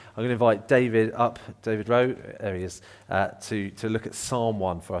I'm going to invite David up, David Rowe, there he is, to look at Psalm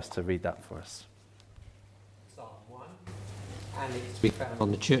 1 for us, to read that for us. Psalm 1, and it's to be found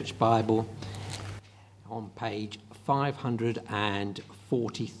on the Church Bible on page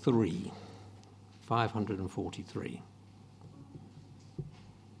 543. 543.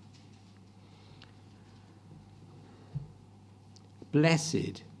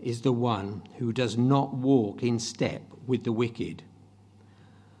 Blessed is the one who does not walk in step with the wicked,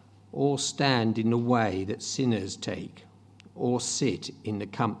 or stand in the way that sinners take, or sit in the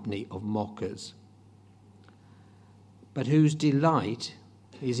company of mockers, but whose delight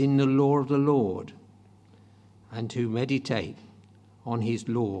is in the law of the Lord, and who meditate on his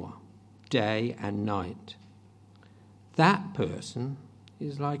law day and night. That person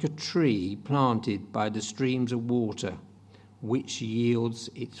is like a tree planted by the streams of water, which yields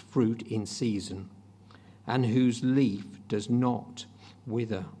its fruit in season, and whose leaf does not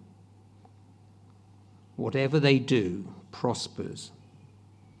wither. Whatever they do prospers.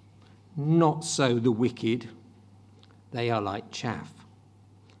 Not so the wicked. They are like chaff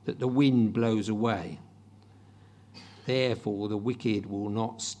that the wind blows away. Therefore the wicked will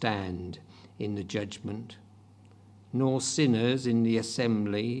not stand in the judgment, nor sinners in the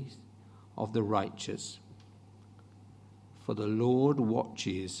assembly of the righteous. For the Lord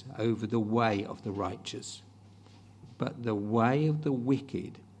watches over the way of the righteous, but the way of the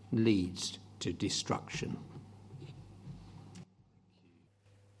wicked leads to destruction.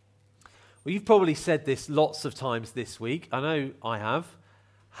 Well, you've probably said this lots of times this week. I know I have.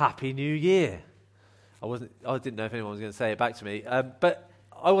 Happy New Year. I didn't know if anyone was going to say it back to me, but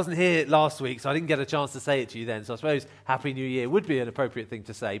I wasn't here last week, so I didn't get a chance to say it to you then, so I suppose Happy New Year would be an appropriate thing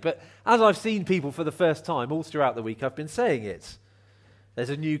to say. But as I've seen people for the first time all throughout the week, I've been saying it. There's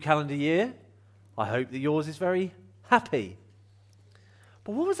a new calendar year. I hope that yours is very happy.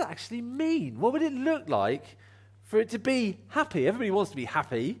 But what does that actually mean? What would it look like for it to be happy? Everybody wants to be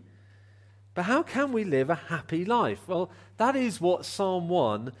happy, but how can we live a happy life? Well, that is what Psalm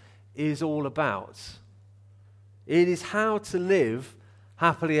 1 is all about. It is how to live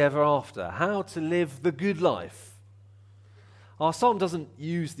happily ever after, how to live the good life. Our psalm doesn't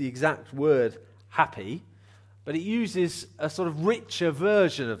use the exact word happy, but it uses a sort of richer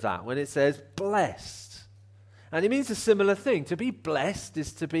version of that when it says blessed. And it means a similar thing. To be blessed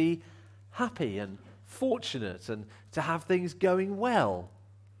is to be happy and fortunate and to have things going well.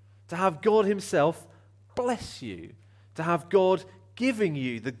 To have God himself bless you. To have God giving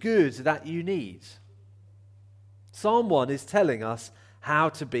you the good that you need. Psalm 1 is telling us how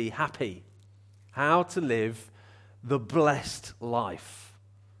to be happy, how to live the blessed life.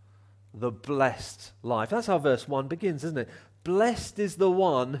 The blessed life. That's how verse 1 begins, isn't it? Blessed is the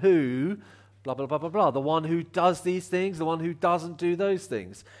one who, blah, blah, blah, blah, blah, the one who does these things, the one who doesn't do those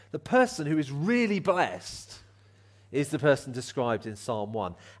things. The person who is really blessed is the person described in Psalm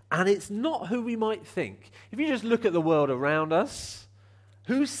 1. And it's not who we might think. If you just look at the world around us,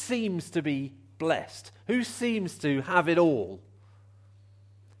 who seems to be blessed? Who seems to have it all?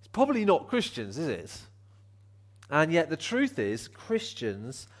 Probably not Christians, is it? And yet the truth is,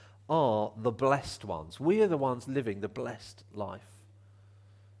 Christians are the blessed ones. We are the ones living the blessed life.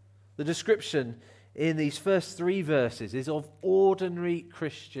 The description in these first 3 verses is of ordinary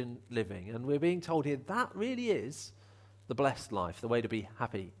Christian living. And we're being told here that really is the blessed life, the way to be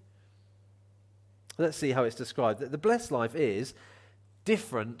happy. Let's see how it's described. The blessed life is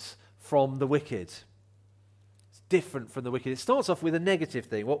different from the wicked. Different from the wicked. It starts off with a negative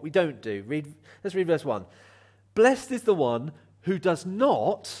thing, what we don't do. Let's read verse 1. Blessed is the one who does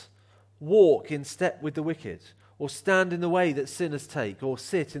not walk in step with the wicked, or stand in the way that sinners take, or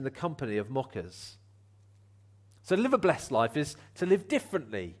sit in the company of mockers. So to live a blessed life is to live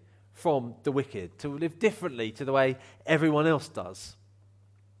differently from the wicked, to live differently to the way everyone else does.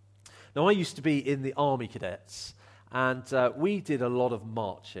 Now, I used to be in the Army Cadets, and we did a lot of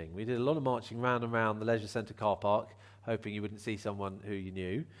marching. We did a lot of marching round and round the leisure centre car park, hoping you wouldn't see someone who you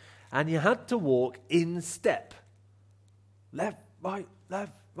knew. And you had to walk in step. Left, right,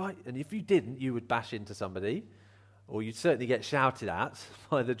 left, right. And if you didn't, you would bash into somebody, or you'd certainly get shouted at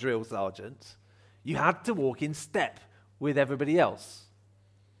by the drill sergeant. You had to walk in step with everybody else.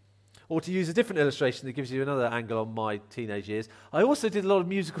 Or to use a different illustration that gives you another angle on my teenage years, I also did a lot of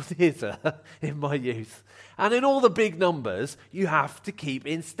musical theatre in my youth. And in all the big numbers, you have to keep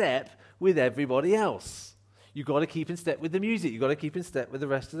in step with everybody else. You've got to keep in step with the music. You've got to keep in step with the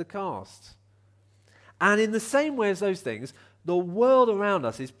rest of the cast. And in the same way as those things, the world around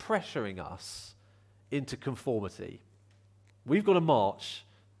us is pressuring us into conformity. We've got to march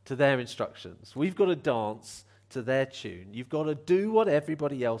to their instructions. We've got to dance to their tune. You've got to do what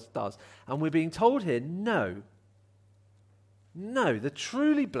everybody else does. And we're being told here, no, the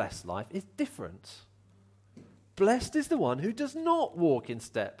truly blessed life is different. Blessed is the one who does not walk in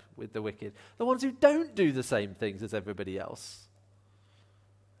step with the wicked, the ones who don't do the same things as everybody else.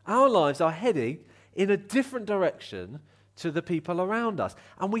 Our lives are heading in a different direction to the people around us.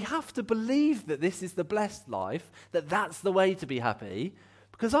 And we have to believe that this is the blessed life, that that's the way to be happy,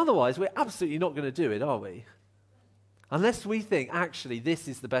 because otherwise we're absolutely not going to do it, are we? Unless we think, actually, this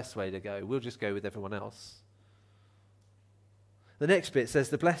is the best way to go, we'll just go with everyone else. The next bit says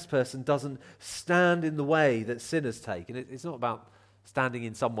the blessed person doesn't stand in the way that sinners take. And it's not about standing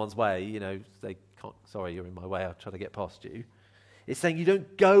in someone's way, they can't, sorry, you're in my way, I'll try to get past you. It's saying you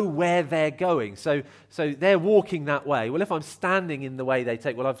don't go where they're going. So they're walking that way. Well, if I'm standing in the way they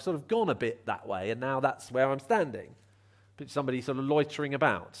take, well, I've sort of gone a bit that way, and now that's where I'm standing. But somebody sort of loitering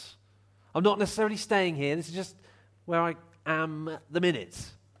about. I'm not necessarily staying here. This is just where I am at the minute.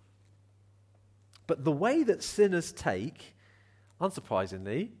 But the way that sinners take,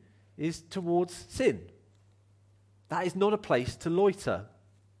 unsurprisingly, is towards sin. That is not a place to loiter,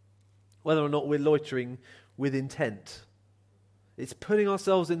 whether or not we're loitering with intent. It's putting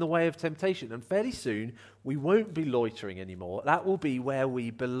ourselves in the way of temptation, and fairly soon we won't be loitering anymore. That will be where we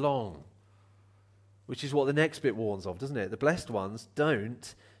belong, which is what the next bit warns of, doesn't it? The blessed ones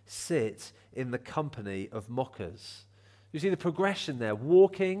don't sit in the company of mockers. You see the progression there,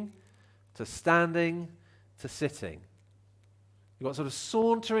 walking to standing to sitting. You've got sort of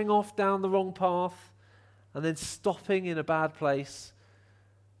sauntering off down the wrong path, and then stopping in a bad place,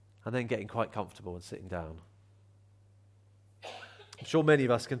 and then getting quite comfortable and sitting down. I'm sure many of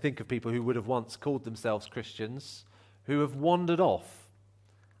us can think of people who would have once called themselves Christians who have wandered off.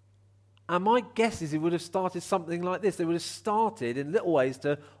 And my guess is it would have started something like this. They would have started in little ways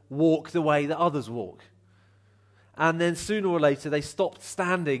to walk the way that others walk. And then sooner or later they stopped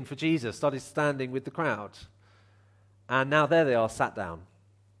standing for Jesus, started standing with the crowd. And now there they are, sat down.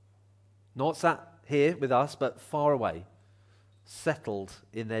 Not sat here with us, but far away, settled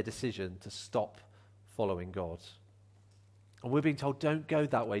in their decision to stop following God. And we're being told, don't go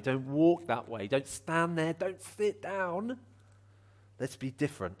that way, don't walk that way, don't stand there, don't sit down. Let's be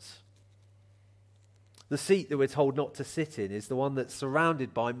different. The seat that we're told not to sit in is the one that's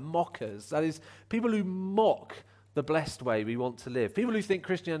surrounded by mockers. That is, people who mock the blessed way we want to live. People who think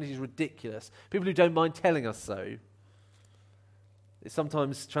Christianity is ridiculous. People who don't mind telling us so. It's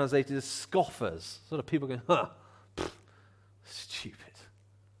sometimes translated as scoffers. Sort of people going, stupid.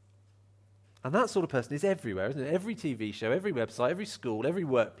 And that sort of person is everywhere, isn't it? Every TV show, every website, every school, every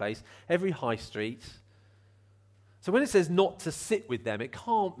workplace, every high street. So when it says not to sit with them, it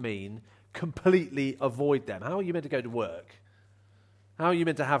can't mean completely avoid them. How are you meant to go to work? How are you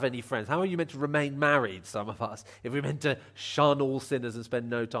meant to have any friends? How are you meant to remain married, some of us, if we're meant to shun all sinners and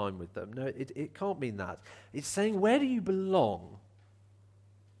spend no time with them? No, it can't mean that. It's saying, where do you belong?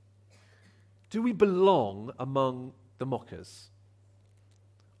 Do we belong among the mockers?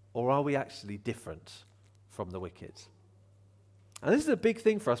 Or are we actually different from the wicked? And this is a big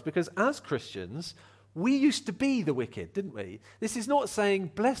thing for us because as Christians, we used to be the wicked, didn't we? This is not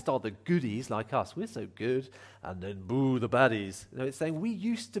saying, blessed are the goodies like us. We're so good. And then, boo, the baddies. No, it's saying we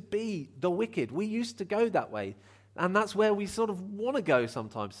used to be the wicked. We used to go that way. And that's where we sort of want to go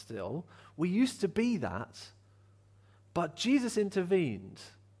sometimes still. We used to be that. But Jesus intervened.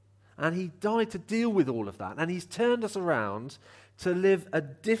 And he died to deal with all of that. And he's turned us around to live a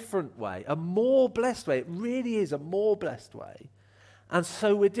different way, a more blessed way. It really is a more blessed way. And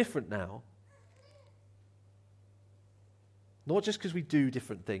so we're different now. Not just because we do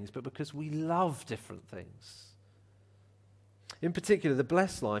different things, but because we love different things. In particular, the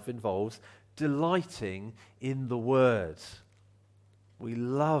blessed life involves delighting in the Word. We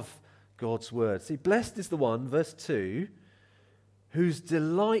love God's Word. See, blessed is the one, verse 2, whose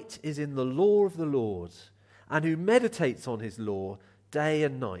delight is in the law of the Lord, and who meditates on his law day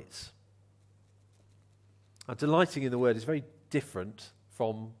and night. Now, delighting in the Word is very different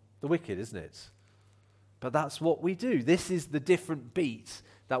from the wicked, isn't it? But that's what we do. This is the different beat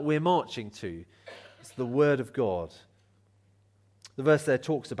that we're marching to. It's the Word of God. The verse there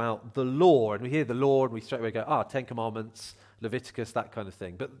talks about the law, and we hear the law and we straight away go, 10 Commandments, Leviticus, that kind of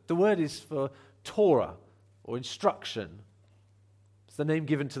thing. But the word is for Torah, or instruction. It's the name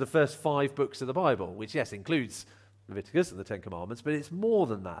given to the first 5 books of the Bible, which, yes, includes Leviticus and the 10 Commandments, but it's more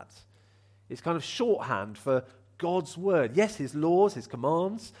than that. It's kind of shorthand for God's Word. Yes, His laws, His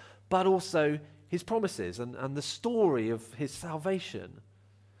commands, but also His promises and the story of His salvation.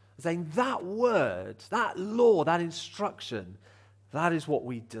 Saying that word, that law, that instruction, that is what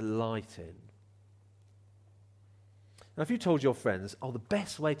we delight in. Now, if you told your friends, the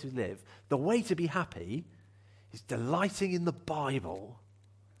best way to live, the way to be happy, is delighting in the Bible,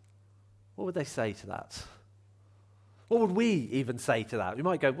 what would they say to that? What would we even say to that? We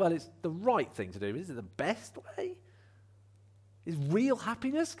might go, well, it's the right thing to do. Is it the best way? Is real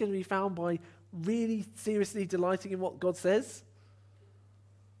happiness going to be found by really seriously delighting in what God says?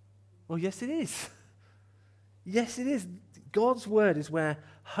 Well, yes, it is. Yes, it is. God's word is where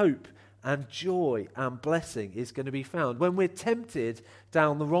hope and joy and blessing is going to be found. When we're tempted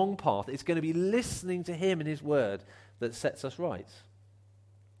down the wrong path, it's going to be listening to him and his word that sets us right.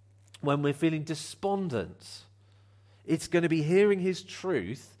 When we're feeling despondent, it's going to be hearing his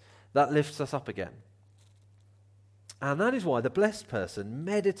truth that lifts us up again. And that is why the blessed person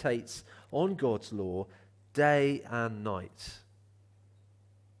meditates on God's law day and night.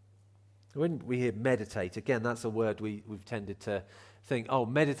 When we hear meditate, again, that's a word we've tended to think,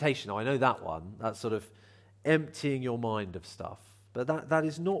 meditation, I know that one. That's sort of emptying your mind of stuff. But that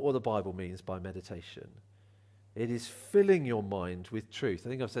is not what the Bible means by meditation. It is filling your mind with truth. I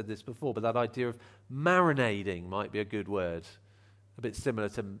think I've said this before, but that idea of marinading might be a good word, a bit similar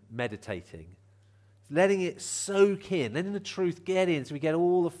to meditating. It's letting it soak in, letting the truth get in so we get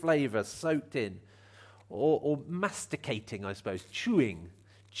all the flavour soaked in. Or masticating, I suppose, chewing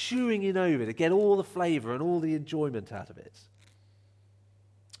it over to get all the flavour and all the enjoyment out of it.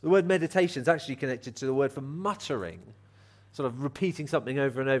 The word meditation is actually connected to the word for muttering, sort of repeating something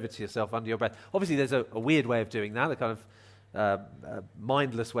over and over to yourself under your breath. Obviously, there's a weird way of doing that, a kind of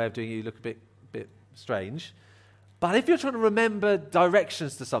mindless way of doing it. You look a bit strange. But if you're trying to remember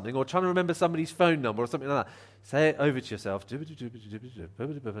directions to something or trying to remember somebody's phone number or something like that, say it over to yourself, left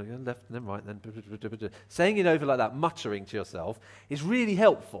and then right, then saying it over like that, muttering to yourself, is really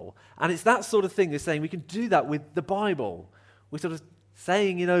helpful. And it's that sort of thing that's saying we can do that with the Bible. We're sort of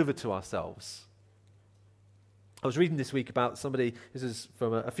saying it over to ourselves. I was reading this week about somebody, this is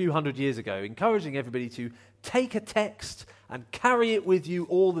from a few hundred years ago, encouraging everybody to take a text and carry it with you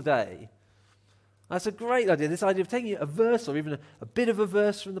all the day. That's a great idea, this idea of taking a verse or even a bit of a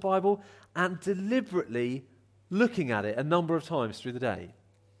verse from the Bible and deliberately looking at it a number of times through the day.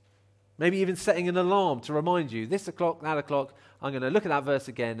 Maybe even setting an alarm to remind you, this o'clock, that o'clock, I'm going to look at that verse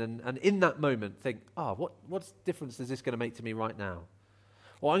again and in that moment think, what difference is this going to make to me right now?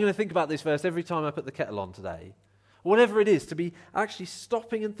 Or I'm going to think about this verse every time I put the kettle on today. Whatever it is, to be actually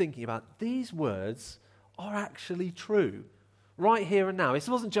stopping and thinking about these words are actually true. Right here and now. This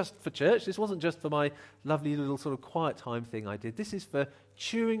wasn't just for church. This wasn't just for my lovely little sort of quiet time thing I did. This is for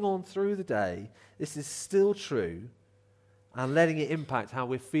chewing on through the day. This is still true. And letting it impact how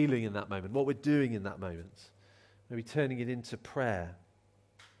we're feeling in that moment, what we're doing in that moment. Maybe turning it into prayer.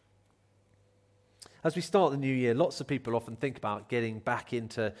 As we start the new year, lots of people often think about getting back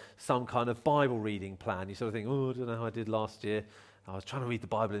into some kind of Bible reading plan. You sort of think, I don't know how I did last year. I was trying to read the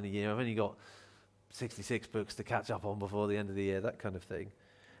Bible in a year. I've only got 66 books to catch up on before the end of the year, that kind of thing.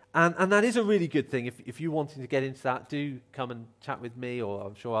 And that is a really good thing. If you're wanting to get into that, do come and chat with me, or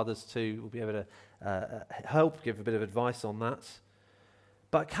I'm sure others too will be able to help, give a bit of advice on that.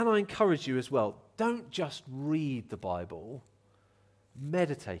 But can I encourage you as well, don't just read the Bible,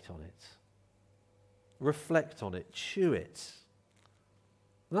 meditate on it. Reflect on it, chew it.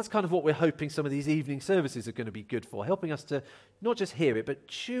 And that's kind of what we're hoping some of these evening services are going to be good for, helping us to not just hear it, but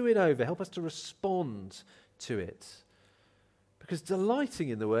chew it over, help us to respond to it. Because delighting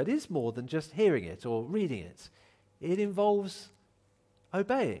in the word is more than just hearing it or reading it. It involves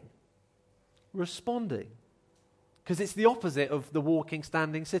obeying, responding. Because it's the opposite of the walking,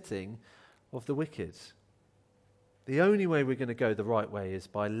 standing, sitting of the wicked. The only way we're going to go the right way is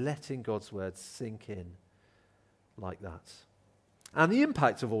by letting God's word sink in like that. And the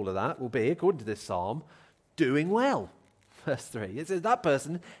impact of all of that will be, according to this psalm, doing well. Verse 3, it says that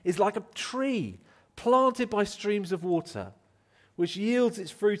person is like a tree planted by streams of water, which yields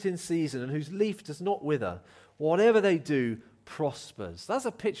its fruit in season and whose leaf does not wither. Whatever they do prospers. That's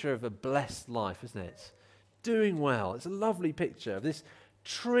a picture of a blessed life, isn't it? Doing well. It's a lovely picture of this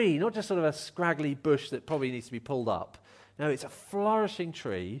tree, not just sort of a scraggly bush that probably needs to be pulled up. No, it's a flourishing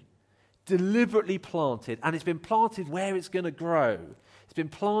tree, deliberately planted, and it's been planted where it's going to grow. It's been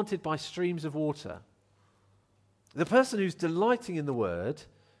planted by streams of water. The person who's delighting in the word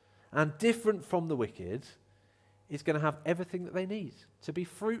and different from the wicked is going to have everything that they need to be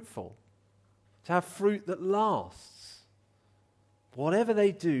fruitful, to have fruit that lasts. Whatever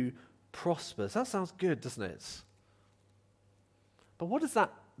they do prospers. That sounds good, doesn't it? But what does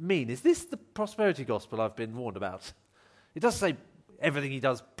that mean? Is this the prosperity gospel I've been warned about? It does say everything he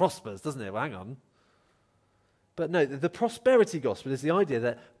does prospers, doesn't it? Well, hang on. But no, the prosperity gospel is the idea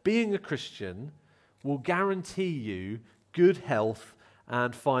that being a Christian, will guarantee you good health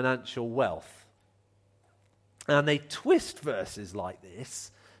and financial wealth. And they twist verses like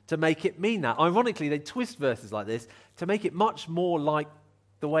this to make it mean that. Ironically, they twist verses like this to make it much more like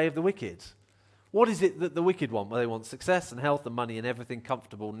the way of the wicked. What is it that the wicked want? Well, they want success and health and money and everything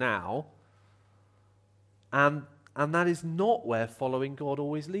comfortable now. And that is not where following God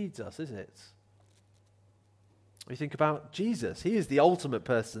always leads us, is it? We think about Jesus. He is the ultimate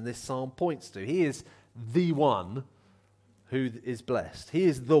person this psalm points to. He is the one who is blessed. He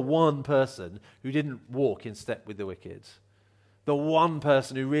is the one person who didn't walk in step with the wicked. The one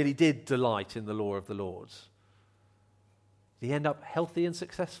person who really did delight in the law of the Lord. Did he end up healthy and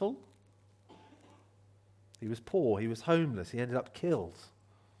successful? He was poor. He was homeless. He ended up killed.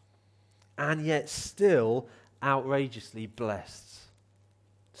 And yet still outrageously blessed.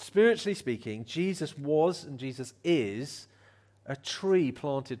 Spiritually speaking, Jesus was and Jesus is a tree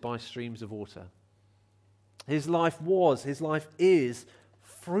planted by streams of water. His life is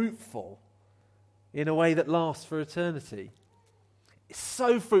fruitful in a way that lasts for eternity. It's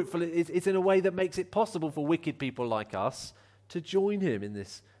so fruitful, it's in a way that makes it possible for wicked people like us to join him in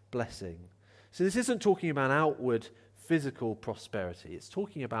this blessing. So this isn't talking about outward physical prosperity. It's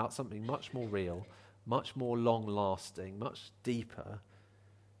talking about something much more real, much more long-lasting, much deeper.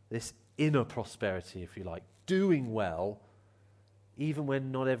 This inner prosperity, if you like, doing well, even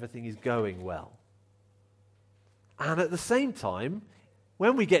when not everything is going well. And at the same time,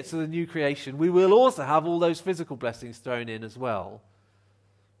 when we get to the new creation, we will also have all those physical blessings thrown in as well.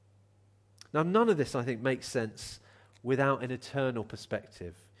 Now, none of this, I think, makes sense without an eternal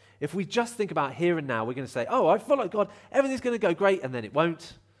perspective. If we just think about here and now, we're going to say, oh, I follow God, everything's going to go great, and then it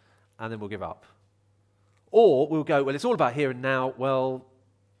won't, and then we'll give up. Or we'll go, well, it's all about here and now. Well,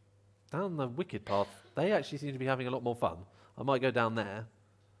 down the wicked path, they actually seem to be having a lot more fun. I might go down there.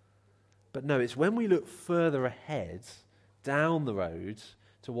 But no, it's when we look further ahead, down the road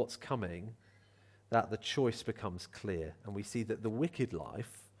to what's coming, that the choice becomes clear. And we see that the wicked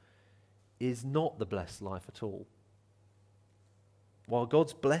life is not the blessed life at all. While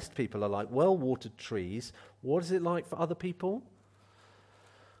God's blessed people are like well-watered trees, what is it like for other people?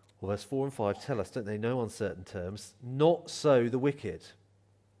 Well, verse 4 and 5 tell us, don't they, no uncertain terms, not so the wicked.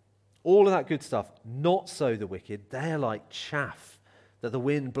 All of that good stuff, not so the wicked. They are like chaff that the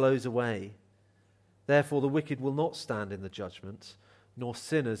wind blows away. Therefore the wicked will not stand in the judgment, nor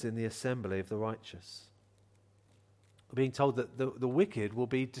sinners in the assembly of the righteous. We're being told that the wicked will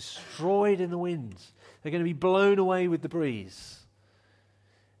be destroyed in the wind. They're going to be blown away with the breeze.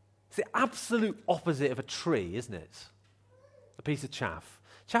 It's the absolute opposite of a tree, isn't it? A piece of chaff.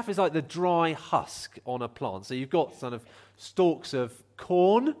 Chaff is like the dry husk on a plant. So you've got sort of stalks of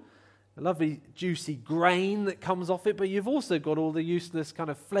corn, a lovely juicy grain that comes off it, but you've also got all the useless kind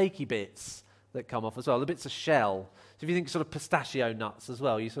of flaky bits that come off as well, the bits of shell. So if you think sort of pistachio nuts as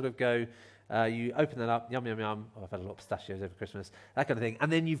well, you sort of go, you open that up, yum, yum, yum. Oh, I've had a lot of pistachios over Christmas, that kind of thing.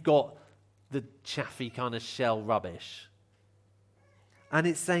 And then you've got the chaffy kind of shell rubbish. And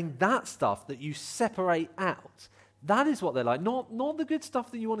it's saying that stuff that you separate out, that is what they're like, not the good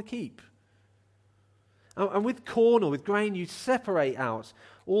stuff that you want to keep. And with corn or with grain, you separate out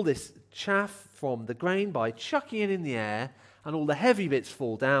all this chaff from the grain by chucking it in the air, and all the heavy bits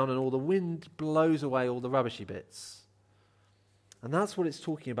fall down, and all the wind blows away all the rubbishy bits. And that's what it's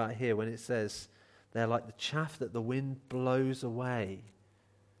talking about here when it says they're like the chaff that the wind blows away.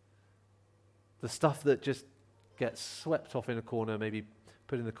 The stuff that just gets swept off in a corner, maybe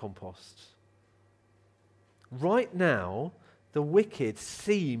put in the compost. Right now, the wicked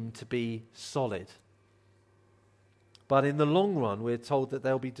seem to be solid. But in the long run, we're told that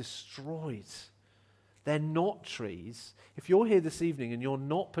they'll be destroyed. They're not trees. If you're here this evening and you're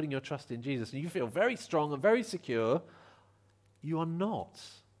not putting your trust in Jesus and you feel very strong and very secure, you are not.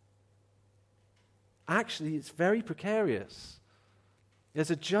 Actually, it's very precarious.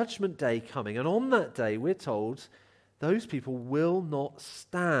 There's a judgment day coming, and on that day, we're told those people will not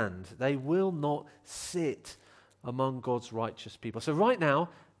stand. They will not sit among God's righteous people. So right now,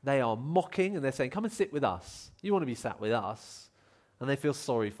 they are mocking and they're saying, come and sit with us. You want to be sat with us. And they feel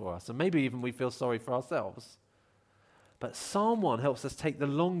sorry for us. And maybe even we feel sorry for ourselves. But Psalm 1 helps us take the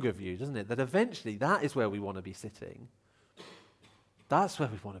longer view, doesn't it? That eventually that is where we want to be sitting. That's where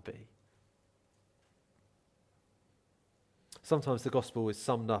we want to be. Sometimes the gospel is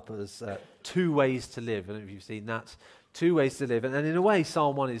summed up as 2 ways to live. I don't know if you've seen that. 2 ways to live. And in a way,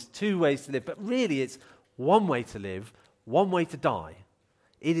 Psalm 1 is 2 ways to live. But really, it's 1 way to live, 1 way to die.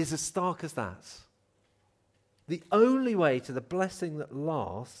 It is as stark as that. The only way to the blessing that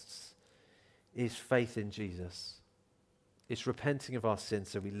lasts is faith in Jesus. It's repenting of our sins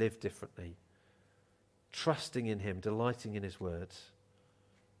so we live differently. trusting in him, delighting in his words.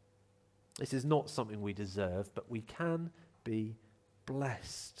 This is not something we deserve, but we can be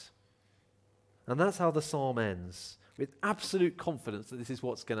blessed. And that's how the psalm ends, with absolute confidence that this is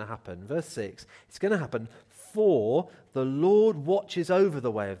what's going to happen. Verse 6, it's going to happen, for the Lord watches over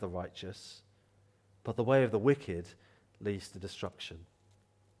the way of the righteous, but the way of the wicked leads to destruction.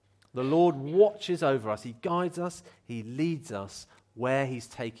 The Lord watches over us. He guides us. He leads us where he's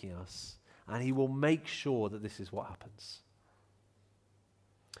taking us. And he will make sure that this is what happens.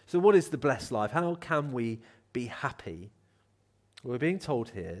 So what is the blessed life? How can we be happy? We're being told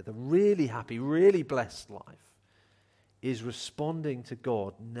here the really happy, really blessed life is responding to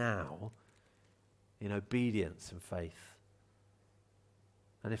God now in obedience and faith.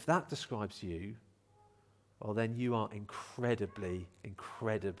 And if that describes you, well, then you are incredibly,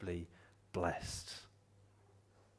 incredibly blessed.